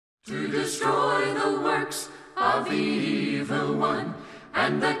to destroy the works of the evil one,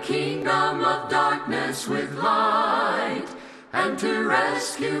 and the kingdom of darkness with light, and to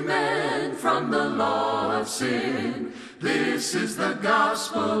rescue men from the law of sin. This is the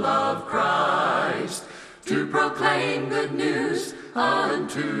gospel of Christ, to proclaim good news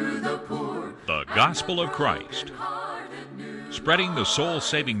unto the poor. The gospel of Christ, spreading the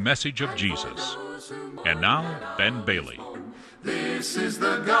soul-saving message of Jesus. And now, Ben Bailey. This is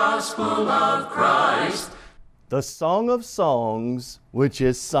the gospel of Christ. The Song of Songs, which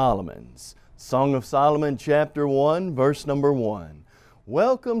is Solomon's. Song of Solomon, chapter 1, verse number 1.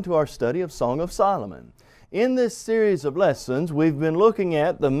 Welcome to our study of Song of Solomon. In this series of lessons, we've been looking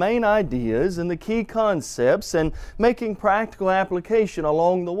at the main ideas and the key concepts and making practical application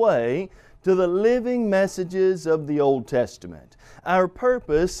along the way to the living messages of the Old Testament. Our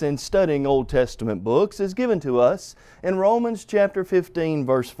purpose in studying Old Testament books is given to us in Romans chapter 15,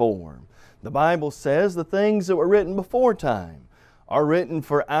 verse 4. The Bible says the things that were written before time are written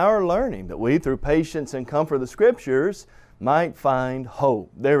for our learning, that we, through patience and comfort of the Scriptures, might find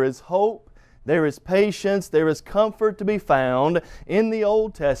hope. There is hope, there is patience, there is comfort to be found in the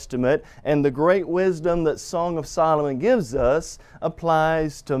Old Testament, and the great wisdom that Song of Solomon gives us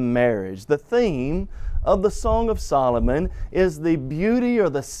applies to marriage. The theme of the Song of Solomon is the beauty or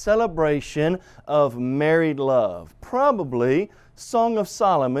the celebration of married love. Probably Song of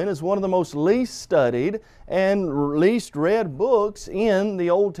Solomon is one of the most least studied and least read books in the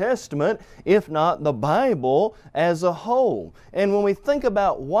Old Testament, if not the Bible as a whole. And when we think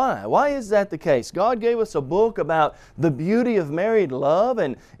about why is that the case? God gave us a book about the beauty of married love,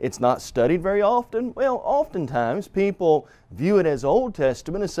 and it's not studied very often. Well, oftentimes people view it as Old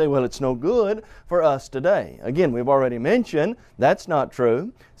Testament and say, well, it's no good for us today. Again, we've already mentioned that's not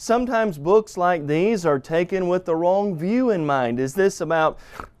true. Sometimes books like these are taken with the wrong view in mind. Is this about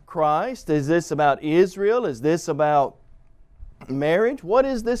Christ? Is this about Israel? Is this about marriage? What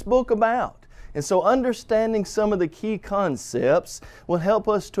is this book about? And so understanding some of the key concepts will help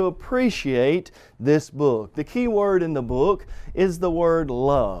us to appreciate this book. The key word in the book is the word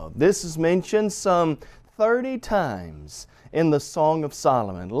love. This is mentioned some 30 times in the Song of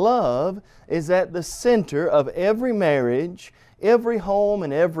Solomon. Love is at the center of every marriage, every home,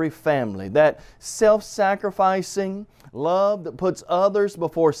 and every family. That self-sacrificing love that puts others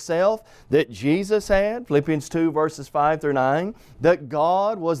before self that Jesus had, Philippians 2 verses 5 through 9, that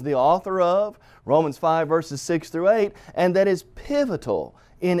God was the author of, Romans 5 verses 6 through 8, and that is pivotal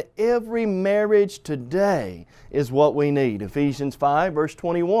in every marriage today is what we need. Ephesians 5 verse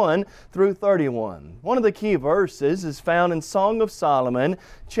 21 through 31. One of the key verses is found in Song of Solomon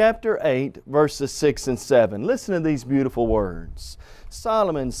chapter 8 verses 6 and 7. Listen to these beautiful words.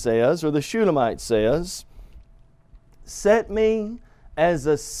 Solomon says, or the Shulamite says, "Set me as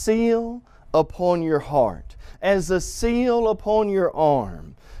a seal upon your heart, as a seal upon your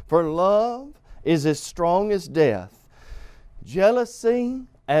arm, for love is as strong as death, jealousy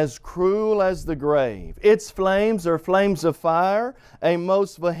as cruel as the grave. Its flames are flames of fire, a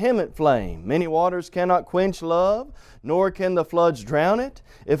most vehement flame. Many waters cannot quench love, nor can the floods drown it.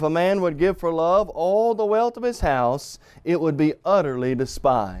 If a man would give for love all the wealth of his house, it would be utterly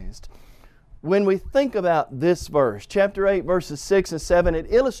despised." When we think about this verse, chapter 8, verses 6 and 7, it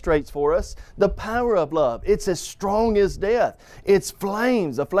illustrates for us the power of love. It's as strong as death. It's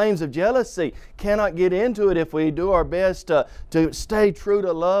flames, the flames of jealousy. Cannot get into it if we do our best to stay true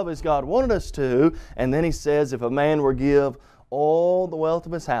to love as God wanted us to. And then he says, if a man were to give all the wealth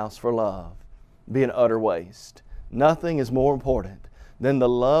of his house for love, it'd be an utter waste. Nothing is more important than the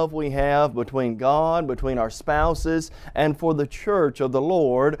love we have between God, between our spouses, and for the church of the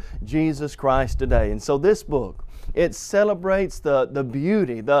Lord Jesus Christ today. And so this book, it celebrates the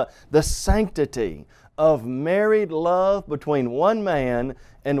beauty, the sanctity of married love between one man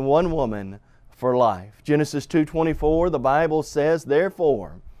and one woman for life. Genesis 2:24, the Bible says,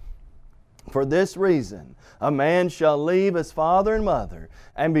 "Therefore, for this reason, a man shall leave his father and mother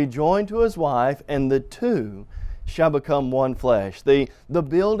and be joined to his wife, and the two shall become one flesh." The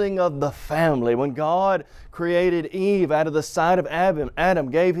building of the family. When God created Eve out of the side of Adam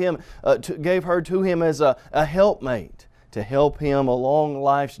gave her to him as a helpmate to help him along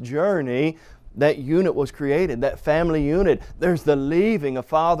life's journey. That unit was created, that family unit. There's the leaving of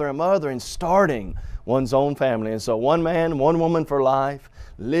father and mother and starting one's own family. And so one man, one woman for life,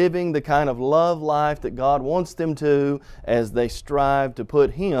 living the kind of love life that God wants them to as they strive to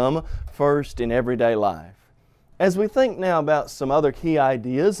put Him first in everyday life. As we think now about some other key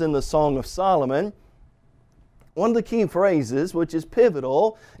ideas in the Song of Solomon, one of the key phrases which is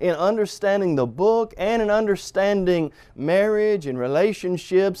pivotal in understanding the book and in understanding marriage and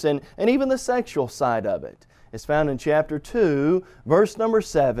relationships and even the sexual side of it. It's found in chapter 2, verse number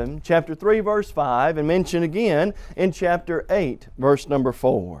 7, chapter 3, verse 5, and mentioned again in chapter 8, verse number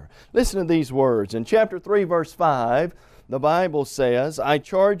 4. Listen to these words. In chapter 3, verse 5, the Bible says, I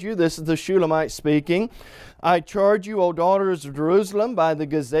charge you, this is the Shulamite speaking, I charge you, O daughters of Jerusalem, by the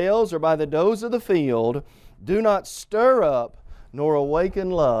gazelles or by the does of the field, do not stir up nor awaken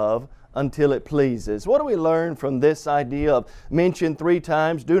love until it pleases. What do we learn from this idea of mentioned 3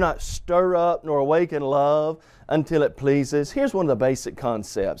 times, do not stir up nor awaken love until it pleases? Here's one of the basic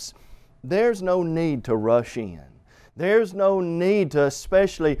concepts. There's no need to rush in. There's no need to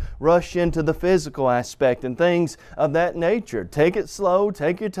especially rush into the physical aspect and things of that nature. Take it slow,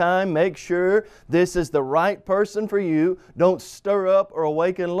 take your time, make sure this is the right person for you. Don't stir up or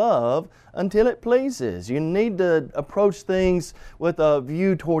awaken love until it pleases. You need to approach things with a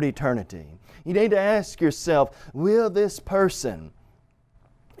view toward eternity. You need to ask yourself, will this person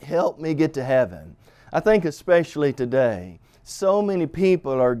help me get to heaven? I think especially today, so many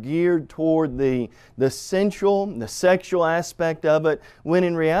people are geared toward the sensual, the sexual aspect of it, when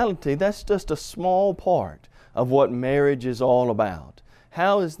in reality that's just a small part of what marriage is all about.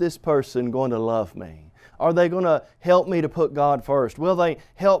 How is this person going to love me? Are they going to help me to put God first? Will they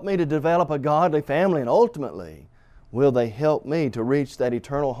help me to develop a godly family? And ultimately, will they help me to reach that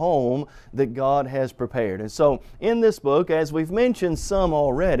eternal home that God has prepared? And so in this book, as we've mentioned some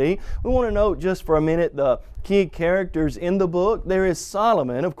already, we want to note just for a minute the key characters in the book. There is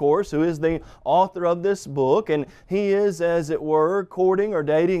Solomon, of course, who is the author of this book, and he is, as it were, courting or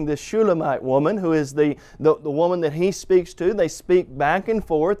dating the Shulamite woman, who is the woman that he speaks to. They speak back and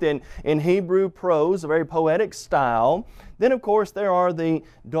forth in Hebrew prose, a very poetic style. Then, of course, there are the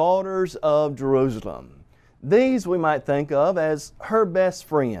daughters of Jerusalem. These we might think of as her best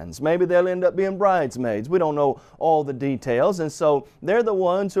friends. Maybe they'll end up being bridesmaids. We don't know all the details. And so they're the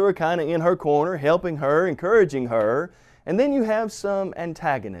ones who are kind of in her corner, helping her, encouraging her. And then you have some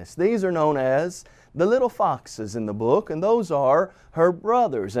antagonists. These are known as the little foxes in the book, and those are her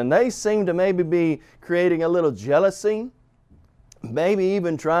brothers. And they seem to maybe be creating a little jealousy, maybe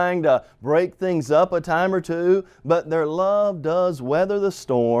even trying to break things up a time or two, but their love does weather the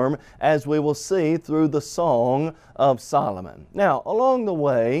storm, as we will see through the Song of Solomon. Now, along the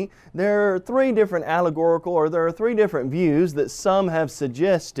way, there are 3 different allegorical, or there are 3 different views that some have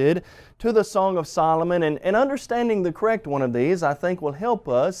suggested to the Song of Solomon, and understanding the correct one of these, I think, will help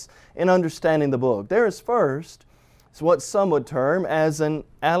us in understanding the book. There is first, it's what some would term as an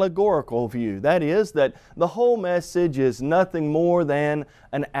allegorical view. That is, that the whole message is nothing more than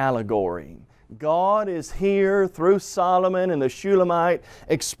an allegory. God is here through Solomon and the Shulamite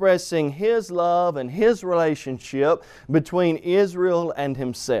expressing His love and His relationship between Israel and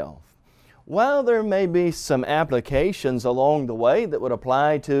Himself. While there may be some applications along the way that would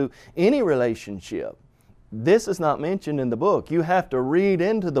apply to any relationship, this is not mentioned in the book. You have to read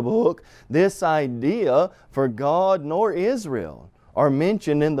into the book this idea, for God nor Israel are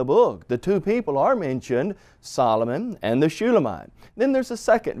mentioned in the book. The 2 people are mentioned, Solomon and the Shulamite. Then there's a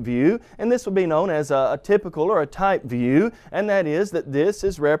second view, and this would be known as a typical or a type view, and that is that this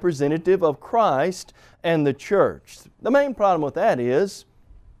is representative of Christ and the church. The main problem with that is,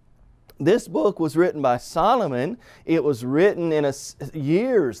 this book was written by Solomon. It was written in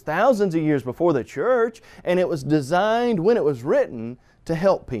thousands of years before the church, and it was designed when it was written to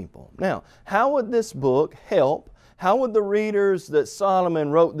help people. Now, how would this book help? How would the readers that Solomon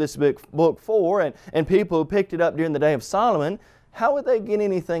wrote this book for, and people who picked it up during the day of Solomon, how would they get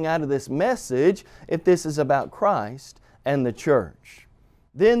anything out of this message if this is about Christ and the church?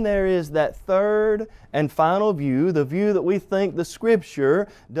 Then there is that third and final view, the view that we think the Scripture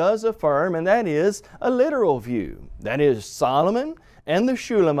does affirm, and that is a literal view. That is, Solomon and the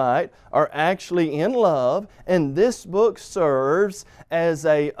Shulamite are actually in love, and this book serves as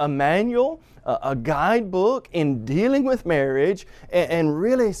a manual, a guidebook in dealing with marriage and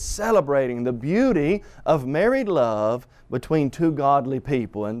really celebrating the beauty of married love between 2 godly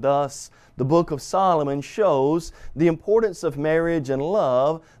people. And thus, the book of Solomon shows the importance of marriage and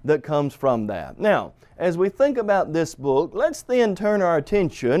love that comes from that. Now, as we think about this book, let's then turn our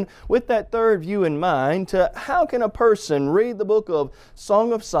attention with that third view in mind to how can a person read the book of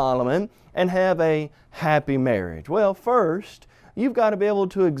Song of Solomon and have a happy marriage? Well, first, you've got to be able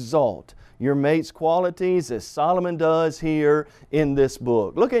to exalt your mate's qualities as Solomon does here in this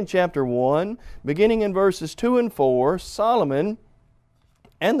book. Look in chapter 1, beginning in verses 2 and 4, Solomon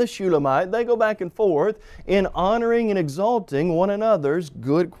and the Shulamite, they go back and forth in honoring and exalting one another's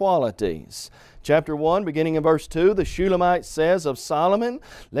good qualities. Chapter 1, beginning in verse 2, the Shulamite says of Solomon,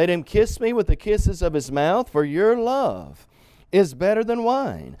 "Let him kiss me with the kisses of his mouth, for your love is better than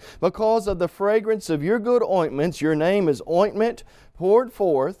wine. Because of the fragrance of your good ointments, your name is ointment poured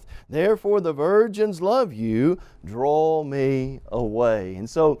forth. Therefore the virgins love you. Draw me away." And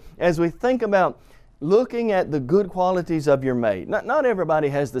so as we think about looking at the good qualities of your mate, not everybody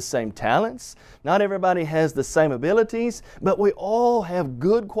has the same talents, not everybody has the same abilities, but we all have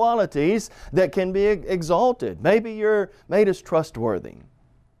good qualities that can be exalted. Maybe your mate is trustworthy.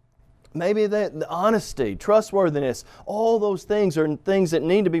 Maybe the honesty, trustworthiness, all those things are things that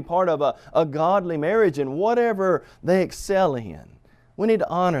need to be part of a godly marriage, and whatever they excel in, we need to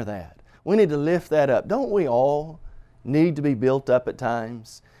honor that. We need to lift that up. Don't we all need to be built up at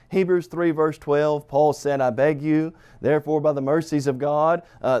times? Hebrews 3 verse 12, Paul said, "I beg you, therefore by the mercies of God,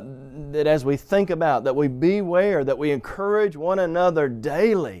 that as we think about, that we beware, that we encourage one another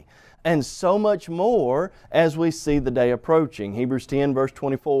daily, and so much more as we see the day approaching." Hebrews 10 verse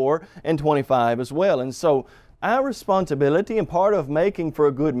 24 and 25 as well. And so our responsibility and part of making for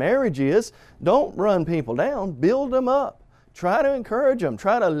a good marriage is, don't run people down, build them up. Try to encourage them.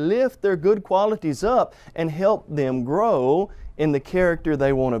 Try to lift their good qualities up and help them grow in the character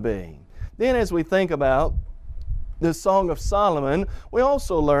they want to be. Then as we think about the Song of Solomon, we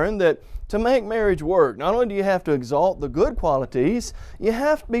also learn that to make marriage work, not only do you have to exalt the good qualities, you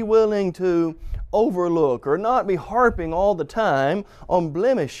have to be willing to overlook or not be harping all the time on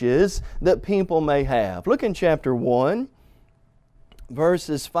blemishes that people may have. Look in chapter 1,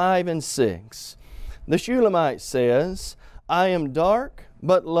 verses 5 and 6. The Shulamite says, "I am dark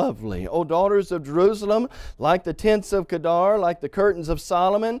but lovely, O daughters of Jerusalem, like the tents of Kedar, like the curtains of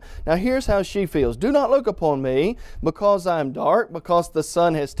Solomon." Now here's how she feels. "Do not look upon me, because I am dark, because the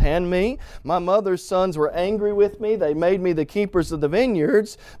sun has tanned me. My mother's sons were angry with me. They made me the keepers of the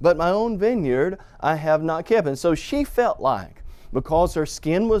vineyards, but my own vineyard I have not kept." And so she felt like, because her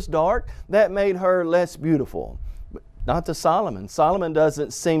skin was dark, that made her less beautiful. Not to Solomon. Solomon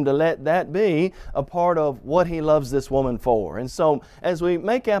doesn't seem to let that be a part of what he loves this woman for. And so as we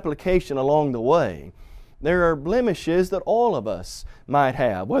make application along the way, there are blemishes that all of us might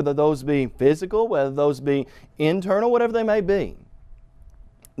have, whether those be physical, whether those be internal, whatever they may be.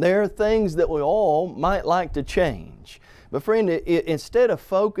 There are things that we all might like to change. But friend, instead of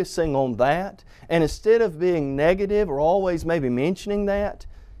focusing on that, and instead of being negative or always maybe mentioning that,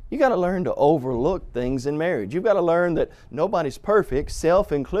 you got to learn to overlook things in marriage. You've got to learn that nobody's perfect,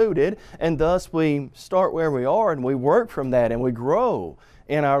 self included, and thus we start where we are and we work from that and we grow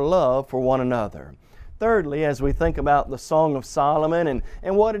in our love for one another. Thirdly, as we think about the Song of Solomon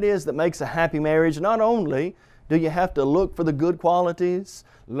and what it is that makes a happy marriage, not only do you have to look for the good qualities,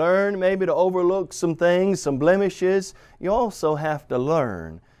 learn maybe to overlook some things, some blemishes, you also have to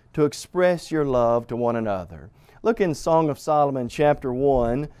learn to express your love to one another. Look in Song of Solomon chapter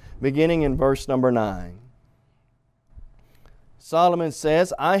 1, beginning in verse number 9. Solomon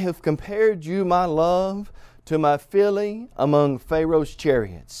says, "I have compared you, my love, to my filly among Pharaoh's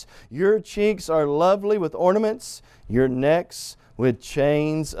chariots. Your cheeks are lovely with ornaments, your necks with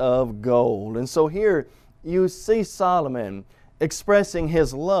chains of gold." And so here you see Solomon expressing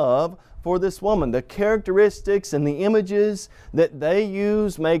his love for this woman. The characteristics and the images that they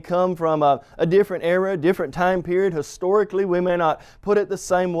use may come from a different era, different time period. Historically, we may not put it the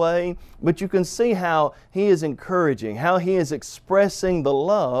same way, but you can see how he is encouraging, how he is expressing the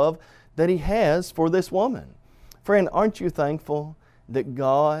love that he has for this woman. Friend, aren't you thankful that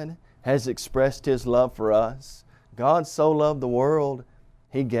God has expressed His love for us? God so loved the world,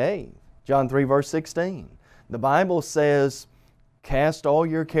 He gave. John 3 verse 16. The Bible says, "Cast all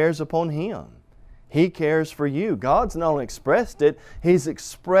your cares upon Him. He cares for you." God's not only expressed it, He's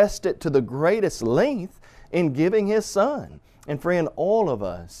expressed it to the greatest length in giving His Son. And friend, all of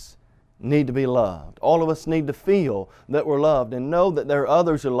us need to be loved. All of us need to feel that we're loved and know that there are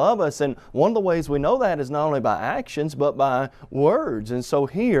others who love us. And one of the ways we know that is not only by actions, but by words. And so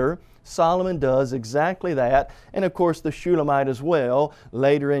here, Solomon does exactly that. And of course, the Shulamite as well,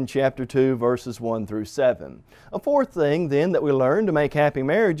 later in chapter 2, verses 1 through 7. A fourth thing then that we learn to make happy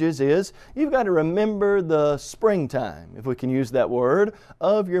marriages is you've got to remember the springtime, if we can use that word,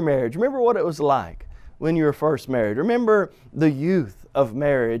 of your marriage. Remember what it was like when you were first married. Remember the youth of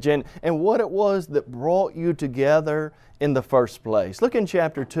marriage and what it was that brought you together in the first place. Look in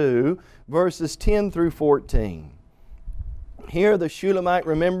chapter 2, verses 10 through 14. Here the Shulamite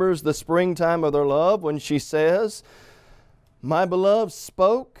remembers the springtime of their love when she says, "My beloved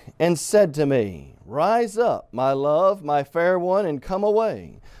spoke and said to me, Rise up, my love, my fair one, and come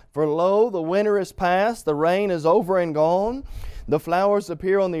away. For lo, the winter is past, the rain is over and gone. The flowers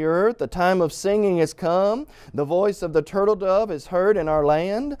appear on the earth, the time of singing is come. The voice of the turtle dove is heard in our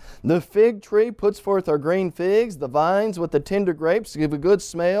land. The fig tree puts forth her green figs, the vines with the tender grapes give a good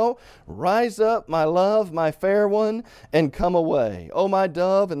smell. Rise up, my love, my fair one, and come away. O my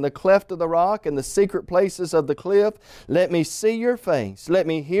dove, in the cleft of the rock, in the secret places of the cliff, let me see your face, let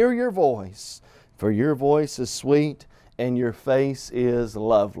me hear your voice. For your voice is sweet, and your face is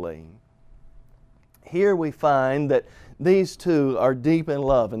lovely. Here we find that these two are deep in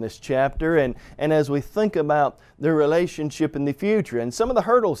love in this chapter, and as we think about their relationship in the future and some of the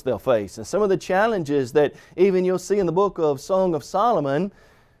hurdles they'll face and some of the challenges that even you'll see in the book of Song of Solomon,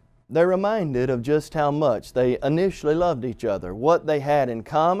 they're reminded of just how much they initially loved each other, what they had in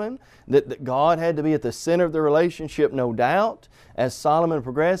common, that God had to be at the center of the relationship, no doubt. As Solomon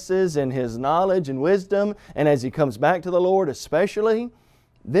progresses in his knowledge and wisdom, and as he comes back to the Lord especially,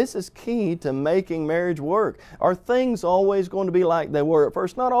 this is key to making marriage work. Are things always going to be like they were at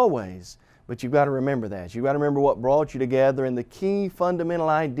first? Not always. But you've got to remember that. You've got to remember what brought you together and the key fundamental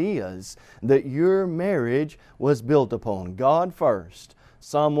ideas that your marriage was built upon. God first.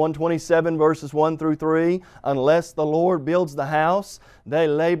 Psalm 127 verses 1 through 3, unless the Lord builds the house, they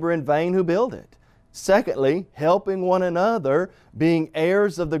labor in vain who build it. Secondly, helping one another, being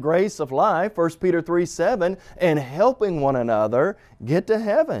heirs of the grace of life, 1 Peter 3:7, and helping one another get to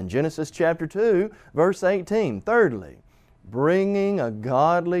heaven, Genesis chapter 2, verse 18. Thirdly, bringing a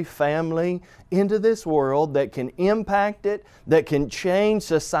godly family into this world that can impact it, that can change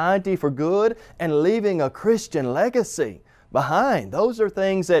society for good, and leaving a Christian legacy behind. Those are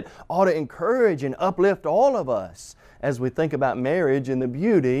things that ought to encourage and uplift all of us as we think about marriage and the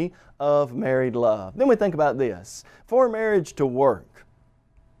beauty of married love. Then we think about this. For marriage to work,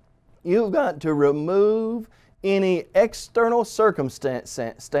 you've got to remove any external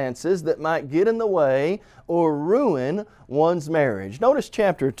circumstances that might get in the way or ruin one's marriage. Notice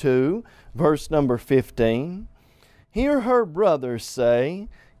chapter 2, verse number 15. Hear her brothers say,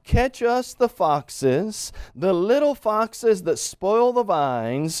 catch us the foxes, the little foxes that spoil the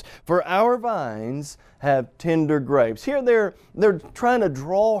vines, for our vines have tender grapes. Here they're trying to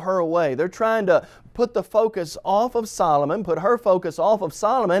draw her away. They're trying to put the focus off of Solomon, put her focus off of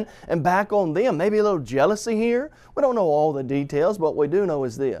Solomon and back on them. Maybe a little jealousy here. We don't know all the details, but what we do know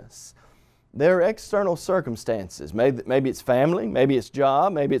is this. There are external circumstances. Maybe it's family, maybe it's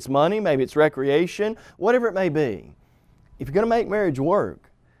job, maybe it's money, maybe it's recreation, whatever it may be. If you're going to make marriage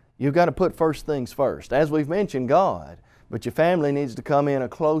work, you've got to put first things first. As we've mentioned, God, but your family needs to come in a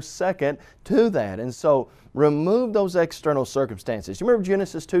close second to that. And so remove those external circumstances. You remember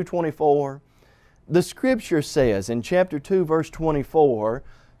Genesis 2:24? The Scripture says in chapter 2 verse 24,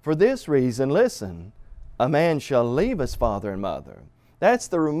 for this reason, listen, a man shall leave his father and mother. That's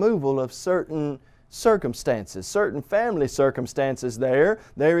the removal of certain circumstances, certain family circumstances there.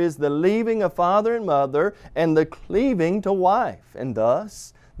 There is the leaving of father and mother and the cleaving to wife, and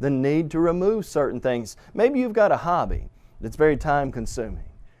thus the need to remove certain things. Maybe you've got a hobby that's very time consuming.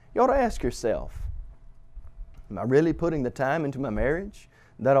 You ought to ask yourself, am I really putting the time into my marriage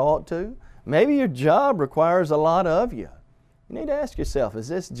that I ought to? Maybe your job requires a lot of you. You need to ask yourself, is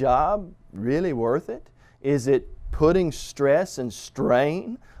this job really worth it? Is it putting stress and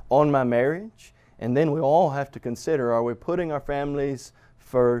strain on my marriage? And then we all have to consider, are we putting our families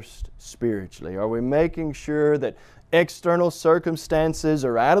first spiritually? Are we making sure that external circumstances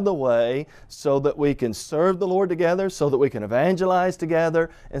are out of the way so that we can serve the Lord together, so that we can evangelize together,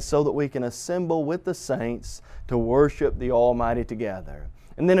 and so that we can assemble with the saints to worship the Almighty together?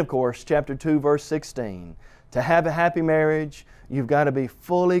 And then, of course, chapter 2, verse 16. To have a happy marriage, you've got to be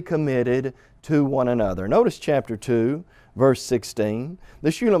fully committed to one another. Notice chapter 2, verse 16.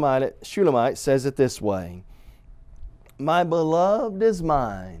 The Shulamite says it this way, my beloved is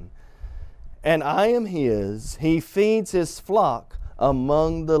mine, and I am His. He feeds His flock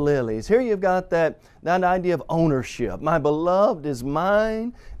among the lilies. Here you've got that idea of ownership. My beloved is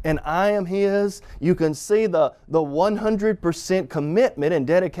mine, and I am His. You can see the 100% commitment and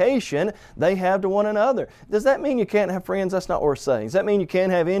dedication they have to one another. Does that mean you can't have friends? That's not what we're saying. Does that mean you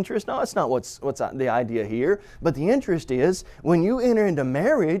can't have interest? No, that's not what's the idea here. But the interest is, when you enter into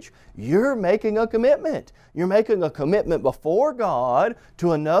marriage, you're making a commitment. You're making a commitment before God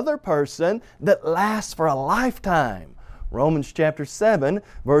to another person that lasts for a lifetime. Romans chapter 7,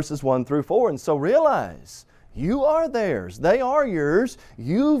 verses 1 through 4. And so realize, you are theirs. They are yours.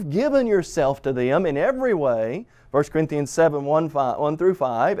 You've given yourself to them in every way. 1 Corinthians 7, 1 through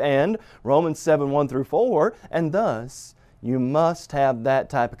 5 and Romans 7, 1 through 4. And thus, You must have that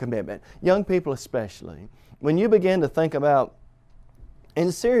type of commitment. Young people especially, when you begin to think about,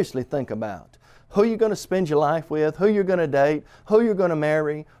 and seriously think about, who you're going to spend your life with, who you're going to date, who you're going to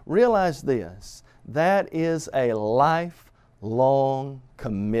marry, realize this, that is a lifelong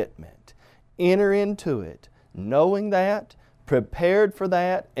commitment. Enter into it knowing that, prepared for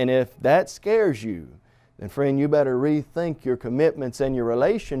that, and if that scares you, then friend, you better rethink your commitments and your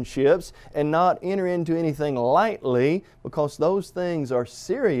relationships and not enter into anything lightly, because those things are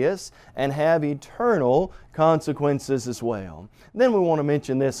serious and have eternal consequences as well. Then we want to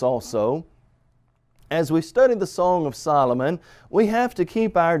mention this also. As we study the Song of Solomon, we have to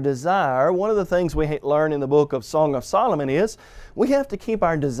keep our desire. One of the things we learn in the book of Song of Solomon is we have to keep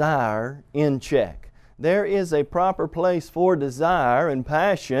our desire in check. There is a proper place for desire and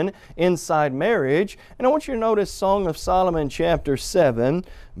passion inside marriage. And I want you to notice Song of Solomon chapter 7,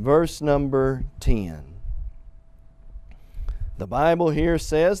 verse number 10. The Bible here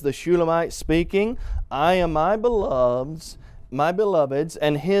says, the Shulamite speaking, I am my beloved's,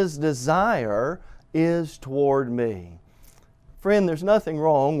 and his desire is toward me. Friend, there's nothing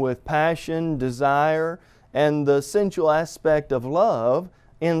wrong with passion, desire, and the sensual aspect of love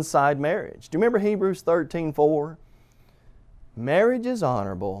inside marriage. Do you remember Hebrews 13:4? Marriage is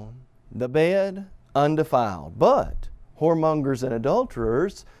honorable, the bed undefiled, but whoremongers and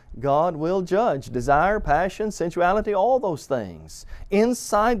adulterers God will judge. Desire, passion, sensuality, all those things.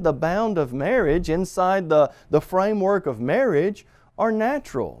 Inside the bound of marriage, inside the framework of marriage, are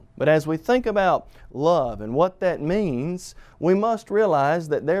natural. But as we think about love and what that means, we must realize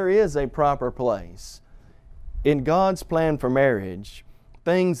that there is a proper place. In God's plan for marriage,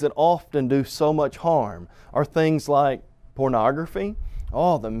 things that often do so much harm are things like pornography.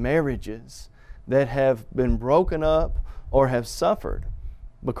 All the marriages that have been broken up or have suffered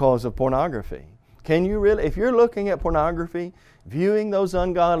because of pornography. Can you really, if you're looking at pornography, viewing those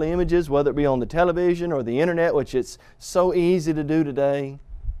ungodly images, whether it be on the television or the internet, which it's so easy to do today,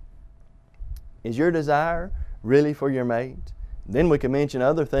 is your desire really for your mate? Then we can mention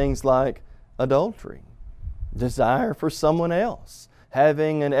other things like adultery, desire for someone else,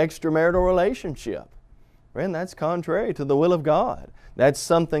 having an extramarital relationship. Friend, that's contrary to the will of God. That's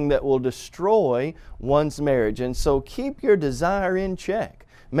something that will destroy one's marriage. And so keep your desire in check.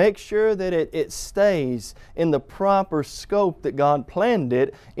 Make sure that it stays in the proper scope that God planned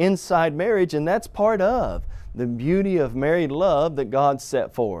it inside marriage, and that's part of the beauty of married love that God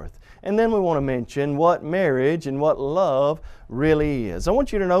set forth. And then we want to mention what marriage and what love really is. I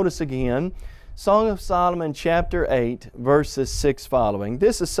want you to notice again Song of Solomon chapter 8 verses 6 following.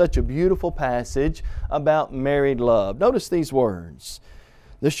 This is such a beautiful passage about married love. Notice these words.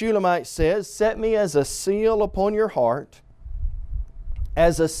 The Shulamite says, set me as a seal upon your heart,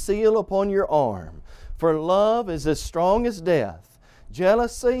 as a seal upon your arm. For love is as strong as death,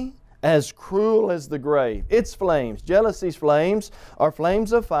 jealousy as cruel as the grave. Its flames, jealousy's flames, are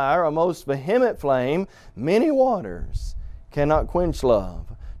flames of fire, a most vehement flame. Many waters cannot quench love,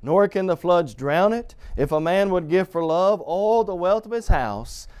 nor can the floods drown it. If a man would give for love all the wealth of his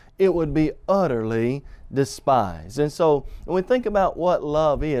house, it would be utterly despised. And so when we think about what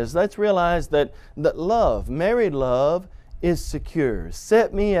love is, let's realize that love, married love, is secure.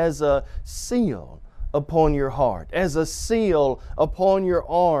 Set me as a seal upon your heart, as a seal upon your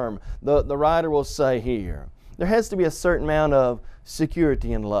arm, the writer will say here. There has to be a certain amount of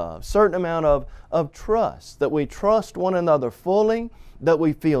security in love, certain amount of trust, that we trust one another fully, that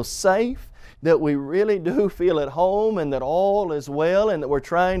we feel safe, that we really do feel at home, and that all is well, and that we're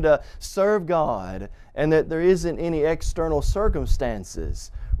trying to serve God, and that there isn't any external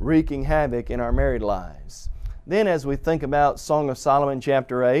circumstances wreaking havoc in our married lives. Then as we think about Song of Solomon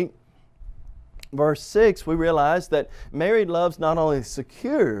chapter 8, verse 6, we realize that married love's not only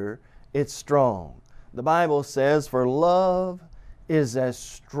secure, it's strong. The Bible says, for love is as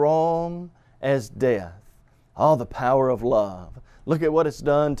strong as death. Oh, the power of love. Look at what it's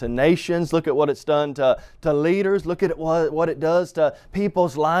done to nations. Look at what it's done to leaders. Look at what it does to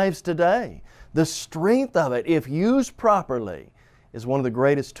people's lives today. The strength of it, if used properly, is one of the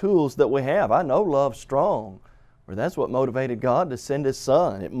greatest tools that we have. I know love's strong, for that's what motivated God to send His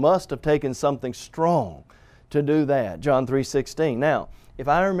Son. It must have taken something strong to do that. John 3:16. Now, if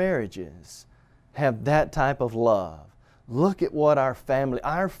our marriages have that type of love, look at what our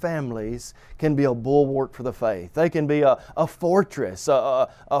families can be a bulwark for the faith. They can be a fortress,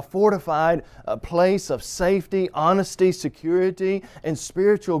 a fortified place of safety, honesty, security, and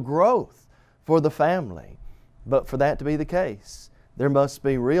spiritual growth for the family. But for that to be the case, there must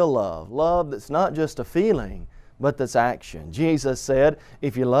be real love. Love that's not just a feeling, but that's action. Jesus said,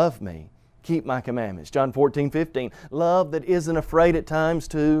 if you love me, keep my commandments. John 14:15, love that isn't afraid at times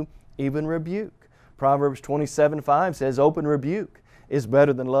to even rebuke. Proverbs 27:5 says, open rebuke is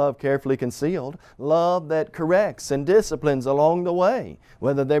better than love carefully concealed. Love that corrects and disciplines along the way,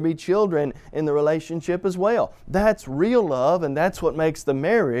 whether there be children in the relationship as well. That's real love, and that's what makes the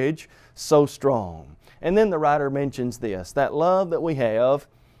marriage so strong. And then the writer mentions this, that love that we have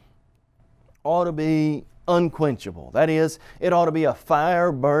ought to be unquenchable. That is, it ought to be a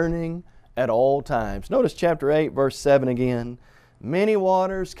fire burning at all times. Notice chapter 8, verse 7 again. Many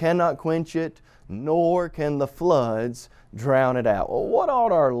waters cannot quench it, nor can the floods drown it out. Well, what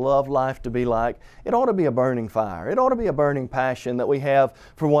ought our love life to be like? It ought to be a burning fire. It ought to be a burning passion that we have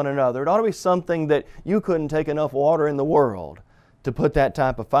for one another. It ought to be something that you couldn't take enough water in the world to put that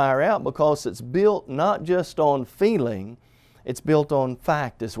type of fire out, because it's built not just on feeling, it's built on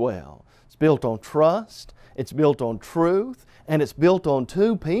fact as well. It's built on trust, it's built on truth, and it's built on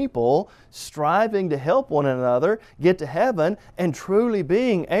two people striving to help one another get to heaven and truly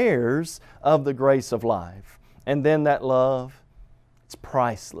being heirs of the grace of life. And then that love, it's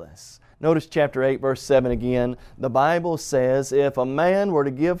priceless. Notice chapter 8, verse 7 again. The Bible says, if a man were to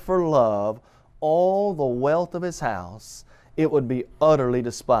give for love all the wealth of his house, it would be utterly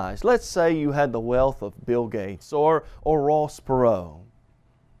despised. Let's say you had the wealth of Bill Gates or Ross Perot.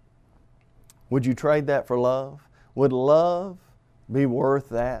 Would you trade that for love? Would love be worth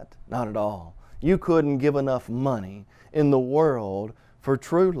that? Not at all. You couldn't give enough money in the world for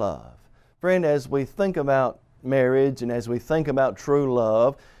true love. Friend, as we think about marriage and as we think about true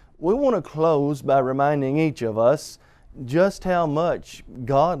love, we want to close by reminding each of us just how much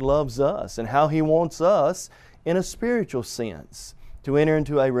God loves us and how He wants us in a spiritual sense to enter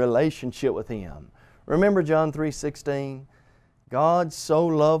into a relationship with Him. Remember John 3:16? God so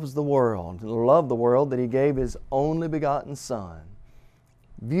loved the world that He gave His only begotten Son.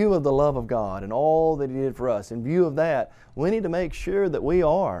 View of the love of God and all that He did for us, in view of that, we need to make sure that we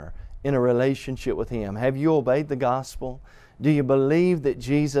are in a relationship with Him. Have you obeyed the gospel? Do you believe that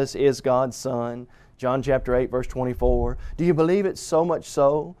Jesus is God's Son? John chapter 8, verse 24. Do you believe it so much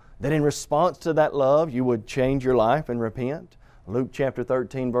so that in response to that love you would change your life and repent? Luke chapter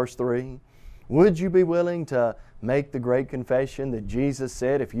 13, verse 3. Would you be willing to make the great confession that Jesus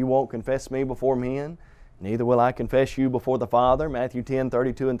said, if you won't confess me before men, neither will I confess you before the Father, Matthew 10,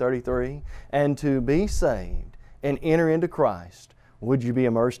 32 and 33, and to be saved and enter into Christ, would you be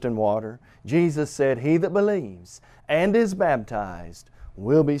immersed in water? Jesus said, he that believes and is baptized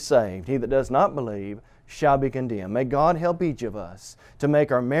will be saved. He that does not believe shall be condemned. May God help each of us to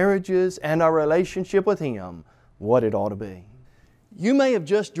make our marriages and our relationship with Him what it ought to be. You may have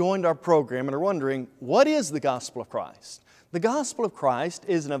just joined our program and are wondering, what is the gospel of Christ? The gospel of Christ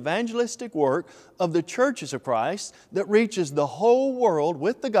is an evangelistic work of the churches of Christ that reaches the whole world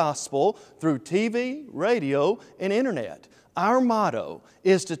with the gospel through TV, radio, and internet. Our motto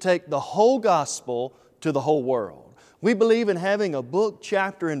is to take the whole gospel to the whole world. We believe in having a book,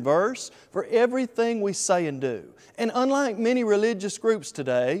 chapter, and verse for everything we say and do. And unlike many religious groups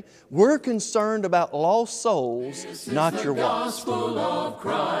today, we're concerned about lost souls, not your walk.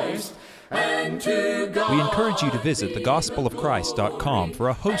 We encourage you to visit thegospelofchrist.com for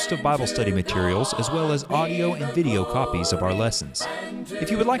a host of Bible study materials as well as audio and video copies of our lessons. If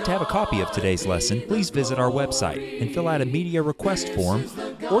you would like to have a copy of today's lesson, please visit our website and fill out a media request form,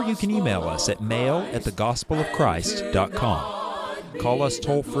 or you can email us at mail@thegospelofchrist.com. Call us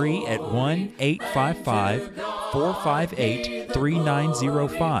toll-free at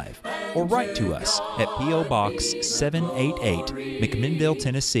 1-855-458-3905 or write to us at P.O. Box 788, McMinnville,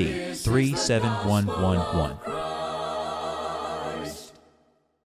 Tennessee 37111.